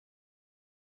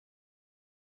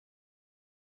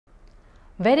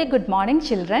Very good morning,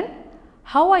 children.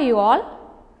 How are you all?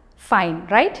 Fine,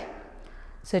 right?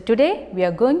 So today we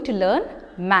are going to learn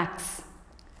maths.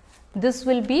 This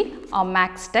will be our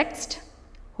maths text.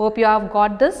 Hope you have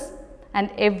got this, and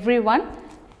everyone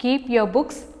keep your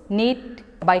books neat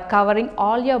by covering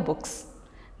all your books.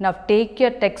 Now take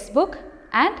your textbook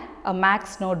and a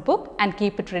maths notebook and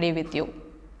keep it ready with you.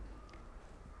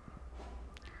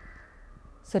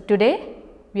 So today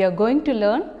we are going to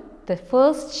learn the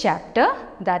first chapter,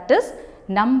 that is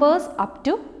numbers up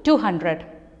to 200.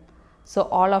 So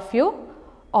all of you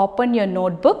open your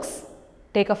notebooks,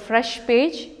 take a fresh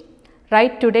page,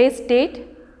 write today's date,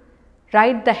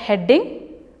 write the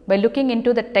heading by looking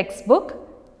into the textbook,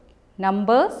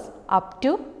 numbers up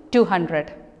to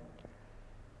 200.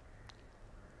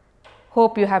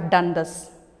 Hope you have done this.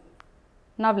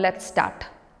 Now let's start.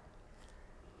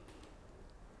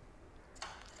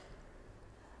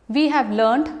 We have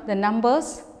learned the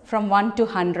numbers from 1 to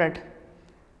 100.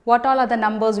 What all are the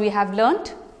numbers we have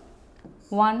learnt?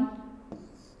 1,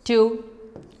 2,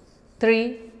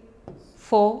 3,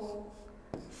 4,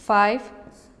 5.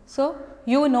 So,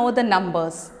 you know the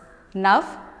numbers. Now,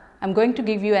 I am going to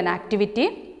give you an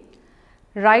activity.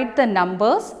 Write the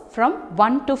numbers from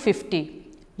 1 to 50.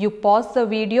 You pause the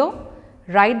video,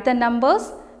 write the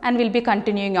numbers, and we will be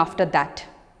continuing after that.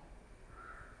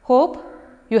 Hope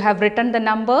you have written the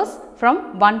numbers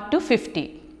from 1 to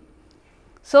 50.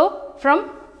 So, from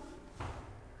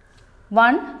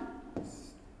 1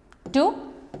 to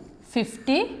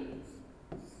 50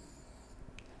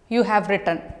 you have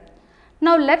written.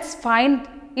 Now, let us find,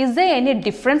 is there any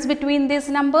difference between these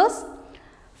numbers?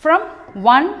 From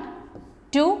 1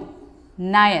 to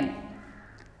 9,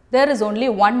 there is only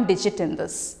one digit in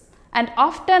this, and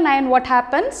after 9 what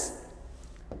happens?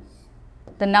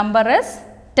 The number is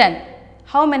 10.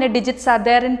 How many digits are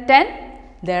there in 10?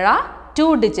 There are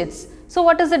 2 digits. So,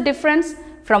 what is the difference?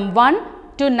 From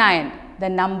 1 to 9, the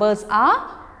numbers are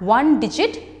 1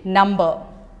 digit number.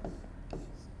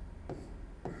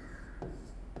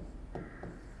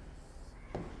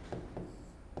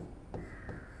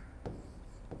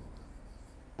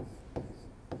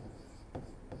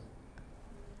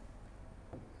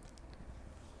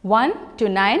 One to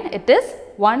 9, it is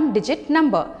 1 digit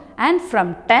number, and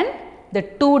from 10 the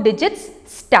 2 digits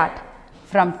start.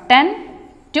 From 10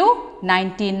 to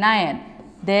 99,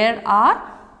 there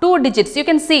are 2 digits. You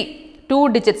can see 2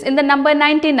 digits in the number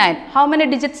 99. How many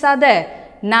digits are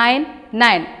there? 9,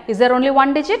 9. Is there only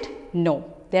 1 digit? No,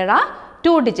 there are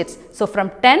 2 digits. So, from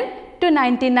 10 to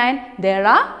 99, there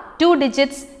are 2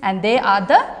 digits, and they are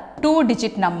the 2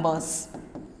 digit numbers.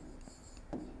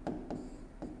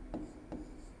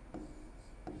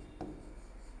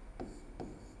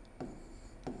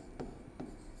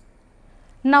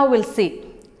 Now, we will see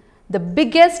the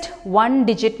biggest 1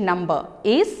 digit number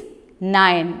is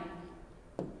 9.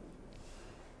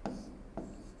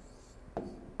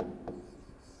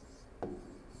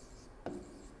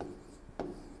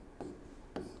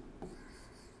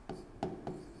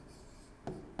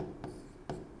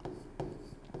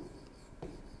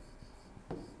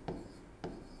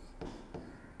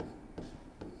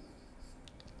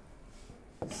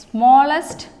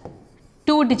 Smallest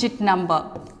 2 digit number.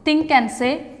 Think and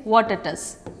say what it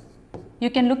is.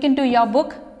 You can look into your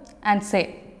book and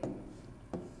say.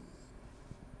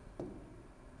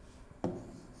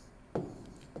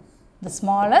 The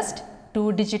smallest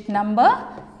 2 digit number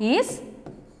is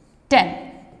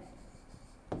 10.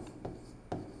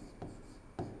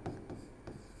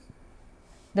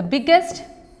 The biggest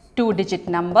 2 digit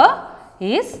number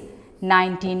is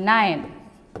 99.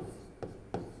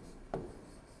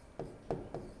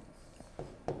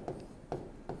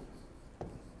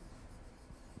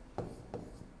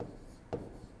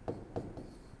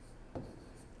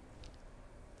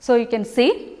 So, you can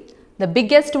see the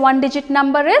biggest 1 digit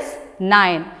number is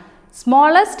 9,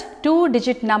 smallest 2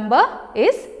 digit number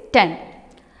is 10,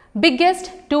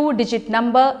 biggest 2 digit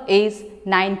number is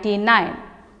 99.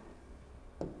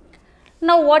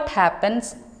 Now, what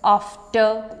happens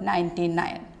after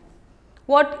 99?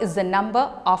 What is the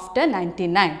number after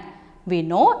 99? We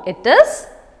know it is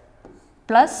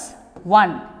plus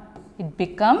 1. It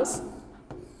becomes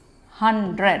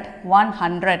 100,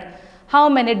 100. How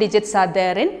many digits are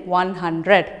there in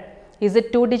 100? Is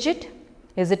it 2 digit?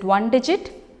 Is it 1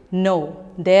 digit? No,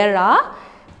 there are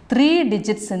 3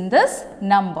 digits in this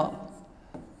number.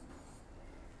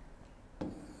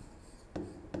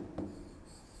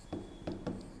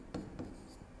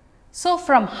 So,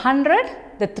 from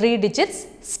 100 the 3 digits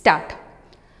start.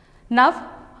 Now,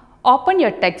 open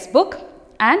your textbook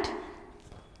and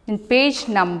in page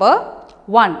number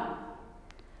 1,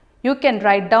 you can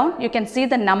write down, you can see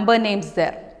the number names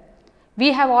there.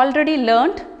 We have already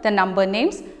learnt the number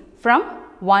names from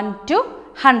 1 to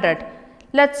 100.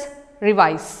 Let's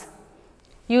revise.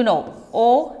 You know,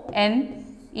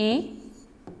 O-N-E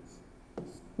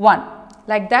 1.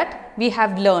 Like that we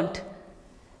have learnt.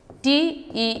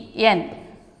 T-E-N.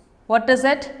 What is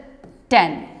it?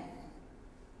 10.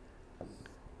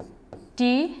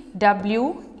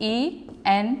 T-W-E-N-T-Y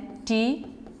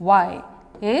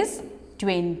is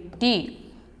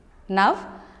 20. Now,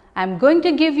 I am going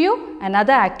to give you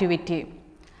another activity.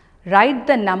 Write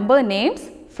the number names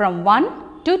from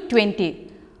 1 to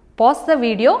 20. Pause the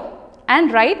video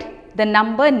and write the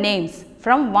number names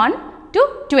from 1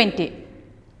 to 20.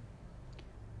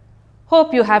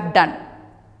 Hope you have done.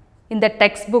 In the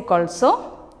textbook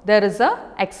also, there is a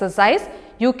exercise.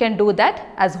 You can do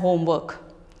that as homework.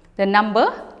 The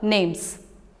number names.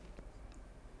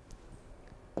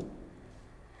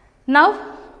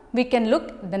 Now, we can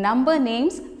look the number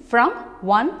names from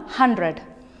 100.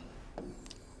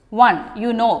 1,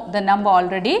 you know the number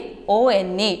already,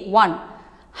 O-N-E, 1.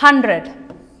 100,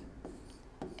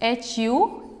 H-U-N-D-R-E-D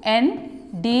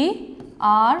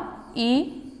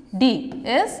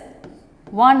is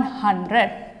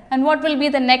 100. And what will be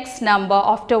the next number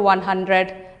after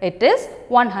 100? It is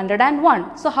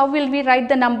 101. So, how will we write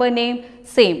the number name?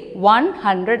 Same,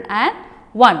 101.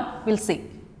 We will see.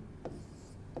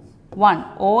 1,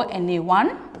 O-N-E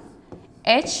 1,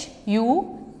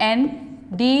 H-U-N-D-R-E-D.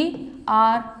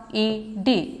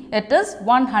 It is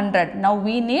 100. Now,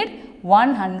 we need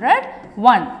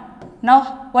 101.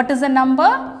 Now, what is the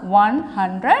number?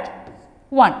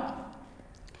 101.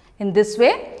 In this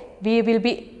way, we will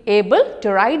be able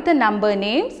to write the number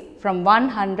names from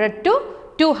 100 to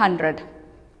 200.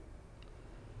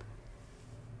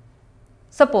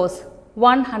 Suppose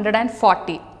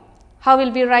 140. How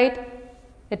will we write?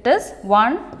 It is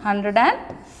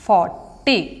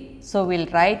 140. So, we will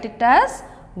write it as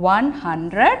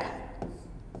 100.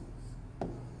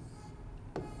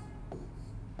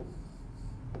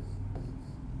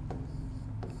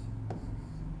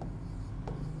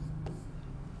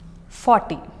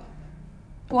 40.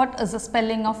 What is the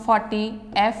spelling of 40?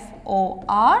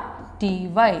 F-O-R-T-Y.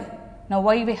 Now,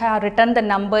 why we have written the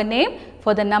number name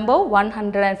for the number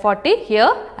 140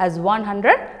 here as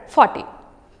 140.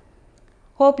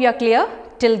 Hope you are clear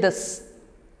till this.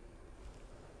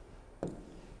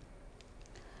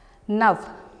 Now,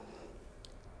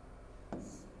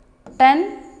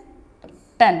 10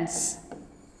 tens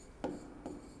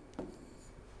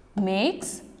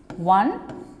makes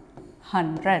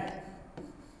 100.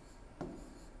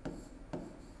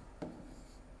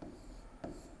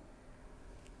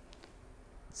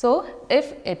 So,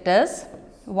 if it is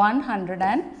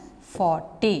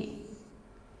 140,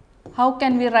 how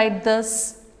can we write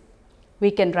this? We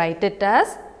can write it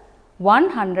as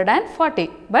 140,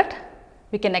 but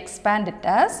we can expand it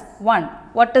as 1.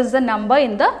 What is the number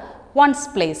in the ones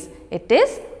place? It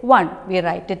is 1. We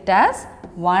write it as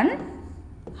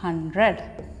 100.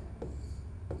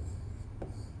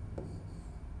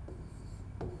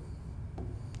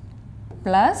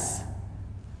 Plus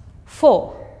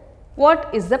 4. What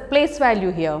is the place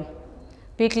value here?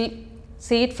 We will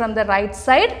see it from the right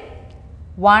side.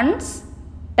 Ones,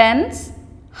 tens,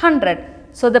 100.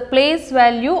 So, the place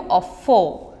value of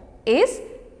 4 is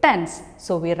tens.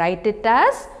 So, we write it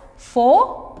as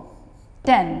 4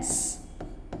 tens.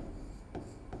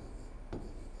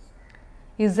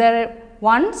 Is there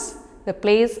ones? The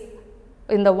place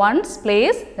in the ones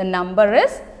place the number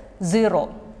is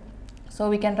 0. So,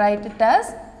 we can write it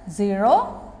as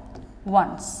 0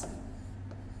 ones.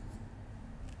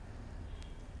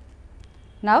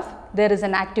 Now, there is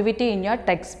an activity in your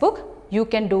textbook. You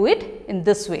can do it in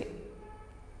this way.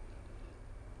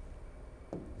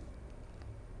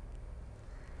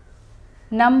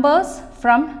 Numbers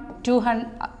from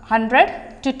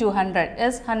 200 to 200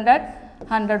 is 100,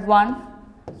 101,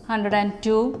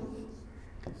 102,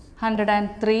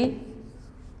 103,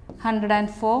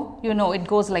 104. You know it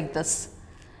goes like this.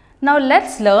 Now, let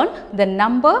us learn the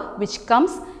number which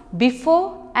comes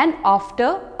before and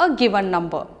after a given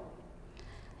number.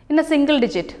 In a single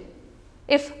digit,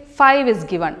 if 5 is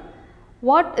given,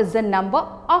 what is the number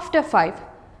after 5?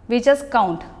 We just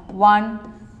count 1,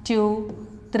 2,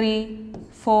 3,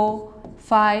 4,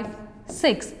 5,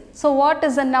 6. So, what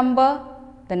is the number?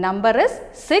 The number is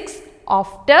 6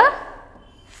 after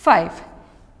 5.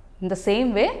 In the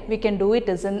same way, we can do it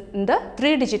as in the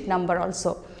 3-digit number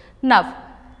also. Now,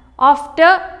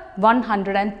 after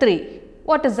 103,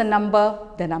 what is the number?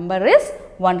 The number is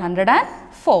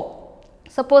 104.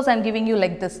 Suppose I am giving you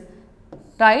like this.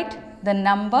 Write the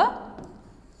number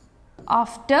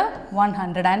after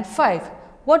 105.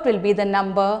 What will be the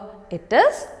number? It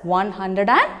is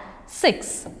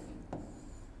 106.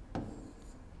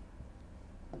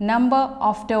 Number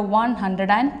after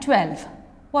 112.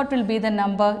 What will be the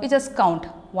number? You just count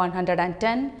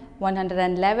 110,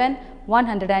 111,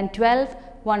 112,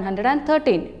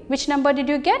 113. Which number did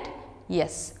you get?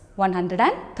 Yes,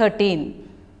 113.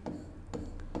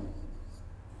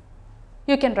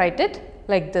 You can write it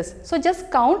like this. So,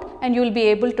 just count and you will be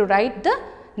able to write the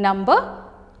number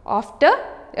after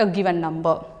a given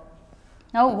number.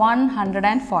 Now,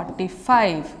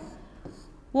 145.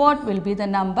 What will be the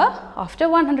number after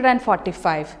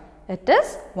 145? It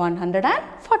is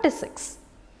 146.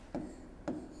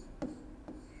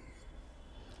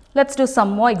 Let's do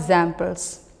some more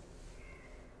examples.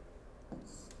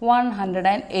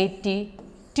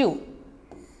 182.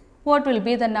 What will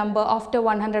be the number after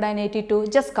 182?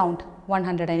 Just count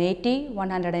 180,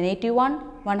 181,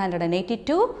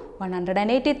 182,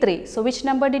 183. So, which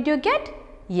number did you get?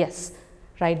 Yes,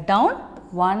 write down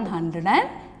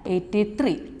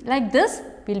 183. Like this,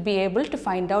 we will be able to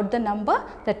find out the number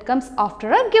that comes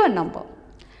after a given number.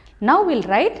 Now, we will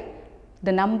write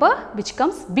the number which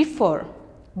comes before.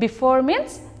 Before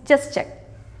means just check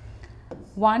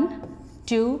 1,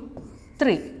 2,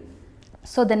 3.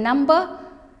 So, the number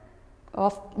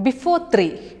of before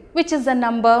 3, which is the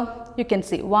number? You can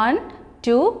see 1,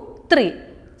 2, 3.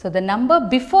 So, the number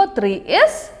before 3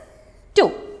 is 2.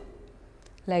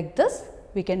 Like this,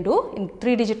 we can do in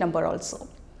 3-digit number also.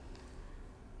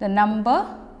 The number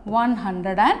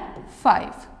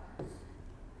 105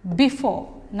 before.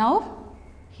 Now,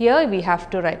 here we have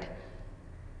to write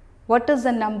what is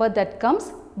the number that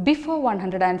comes before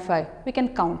 105. We can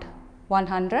count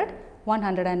 100,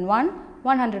 101,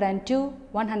 102,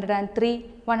 103,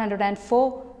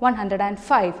 104,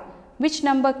 105. Which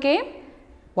number came?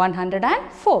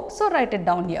 104. So, write it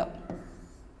down here.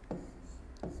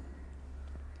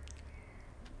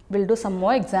 We will do some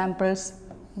more examples.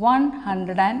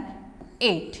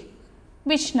 108.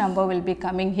 Which number will be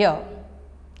coming here?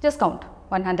 Just count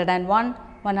 101,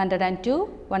 102,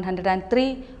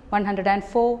 103,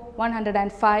 104,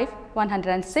 105,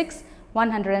 106,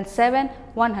 107,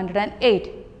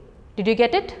 108. Did you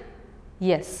get it?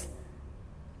 Yes.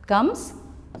 Comes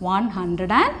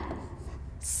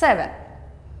 107.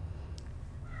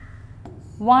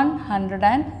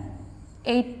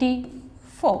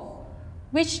 184.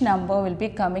 Which number will be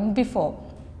coming before?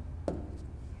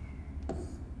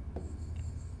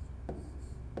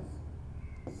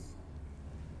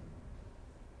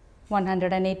 One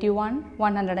 181,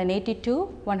 182,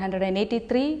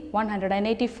 183,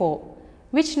 184.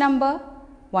 Which number?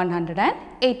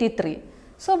 183.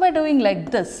 So, by doing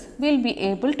like this, we will be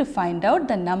able to find out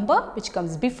the number which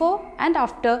comes before and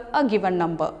after a given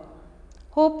number.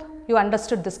 Hope you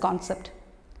understood this concept.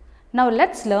 Now, let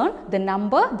us learn the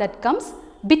number that comes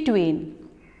between.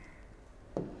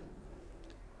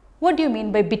 What do you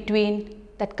mean by between?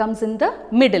 That comes in the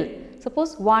middle.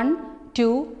 Suppose 1,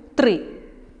 2, 3.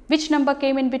 Which number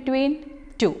came in between?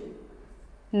 2.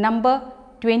 Number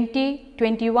 20,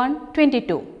 21,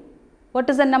 22. What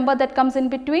is the number that comes in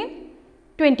between?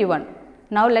 21.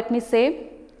 Now, let me say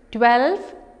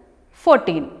 12,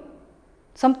 14.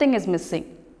 Something is missing.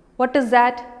 What is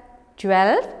that?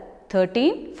 12,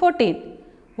 13, 14.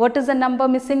 What is the number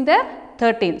missing there?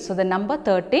 13. So, the number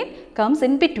 13 comes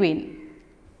in between.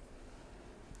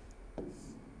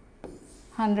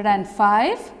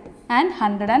 105 and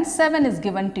 107 is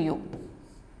given to you.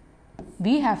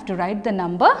 We have to write the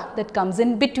number that comes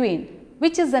in between.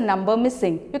 Which is the number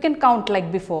missing? You can count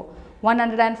like before.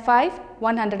 105,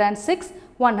 106,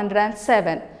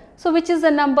 107. So, which is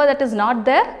the number that is not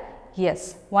there?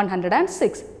 Yes,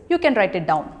 106. You can write it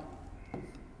down.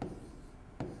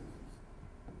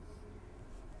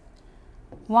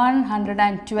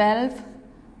 112,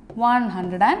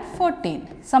 114.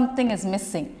 Something is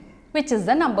missing. Which is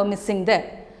the number missing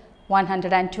there?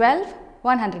 112,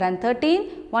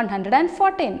 113,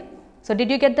 114. So, did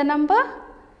you get the number?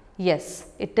 Yes,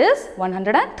 it is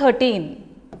 113.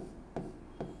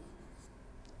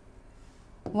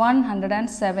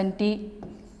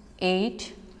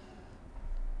 178,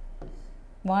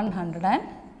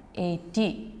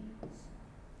 180.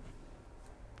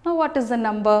 Now, what is the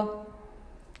number?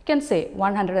 You can say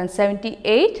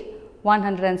 178,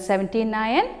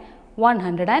 179,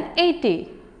 180.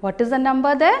 What is the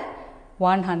number there?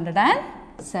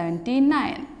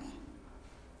 179.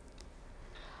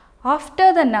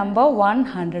 After the number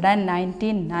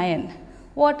 199,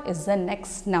 what is the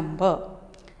next number?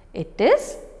 It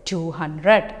is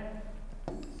 200.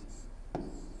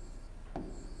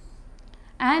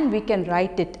 and we can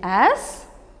write it as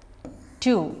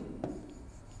 2,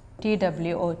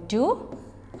 TWO2,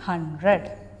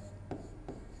 100.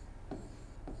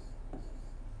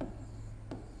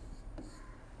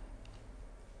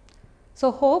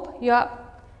 So, hope you are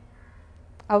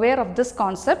aware of this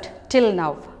concept till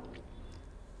now.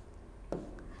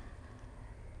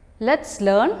 Let's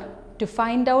learn to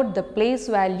find out the place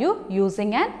value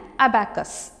using an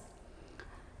abacus.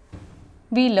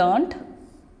 We learned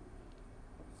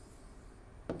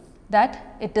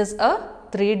that it is a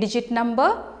 3-digit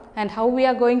number, and how we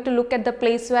are going to look at the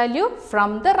place value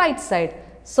from the right side.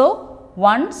 So,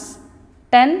 ones,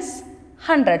 tens,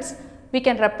 hundreds, we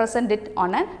can represent it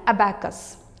on an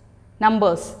abacus.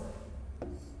 Numbers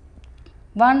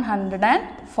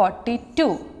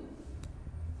 142.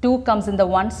 2 comes in the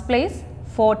ones place,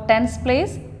 4 tens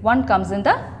place, 1 comes in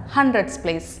the hundreds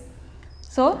place.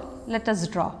 So, let us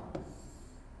draw.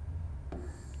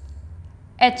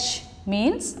 H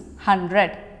means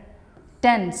 100,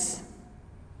 tens,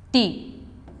 T,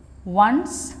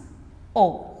 ones,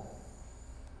 O.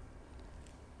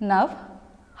 Now,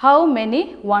 how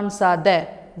many ones are there?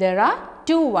 There are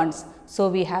 2 ones. So,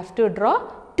 we have to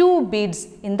draw 2 beads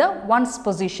in the ones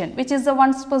position. Which is the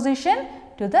ones position?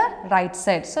 To the right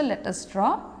side. So, let us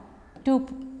draw 2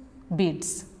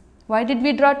 beads. Why did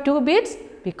we draw 2 beads?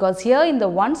 Because here in the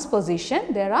ones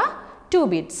position there are 2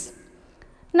 beads.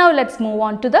 Now, let us move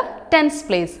on to the tens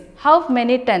place. How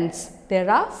many tens? There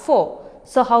are 4.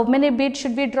 So, how many beads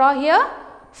should we draw here?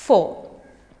 4.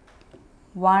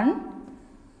 1,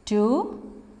 2,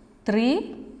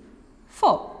 3,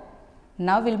 4.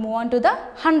 Now, we will move on to the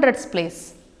hundreds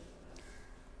place.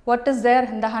 What is there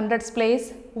in the hundreds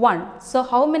place? 1. So,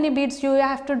 how many beads do you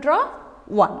have to draw?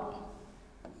 1.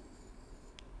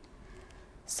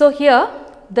 So, here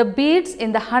the beads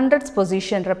in the hundreds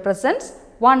position represents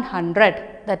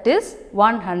 100, that is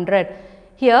 100.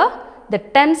 Here the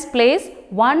tens place,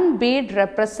 1 bead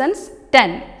represents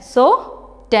 10.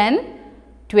 So, 10,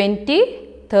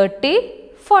 20,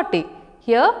 30, 40.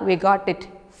 Here we got it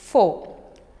 4.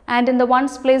 And in the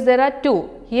ones place there are 2.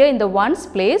 Here in the ones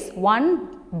place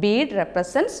 1 bead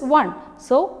represents 1.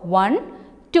 So, 1,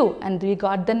 2, and we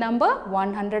got the number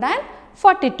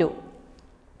 142.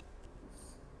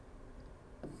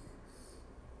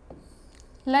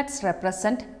 Let us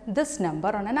represent this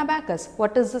number on an abacus.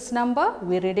 What is this number?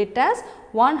 We read it as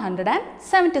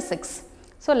 176.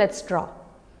 So, let us draw.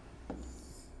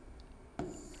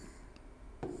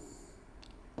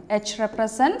 H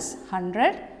represents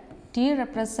 100, T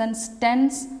represents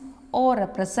tens, O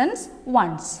represents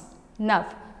ones. Now,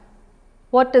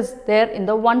 what is there in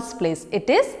the ones place? It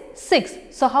is 6.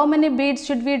 So, how many beads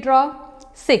should we draw?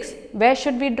 6. Where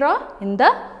should we draw? In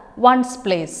the ones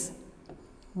place.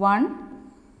 1,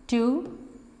 2,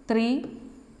 3,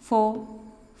 4,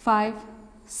 5,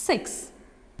 6.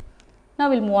 Now,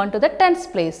 we will move on to the tens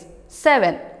place.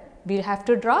 7. We will have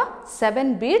to draw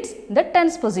 7 beads in the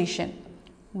tens position.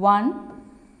 1,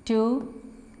 2,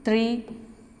 3,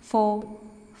 4,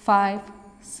 5,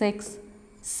 6,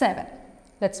 7.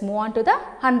 Let us move on to the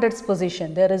hundreds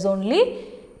position. There is only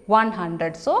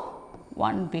 100. So,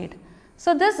 1 bead.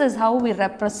 So, this is how we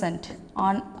represent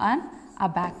on an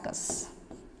abacus.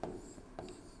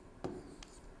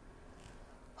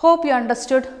 Hope you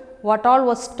understood what all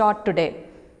was taught today.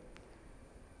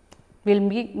 We will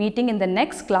be meeting in the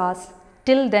next class.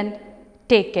 Till then,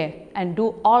 take care and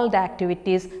do all the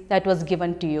activities that was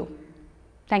given to you.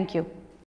 Thank you.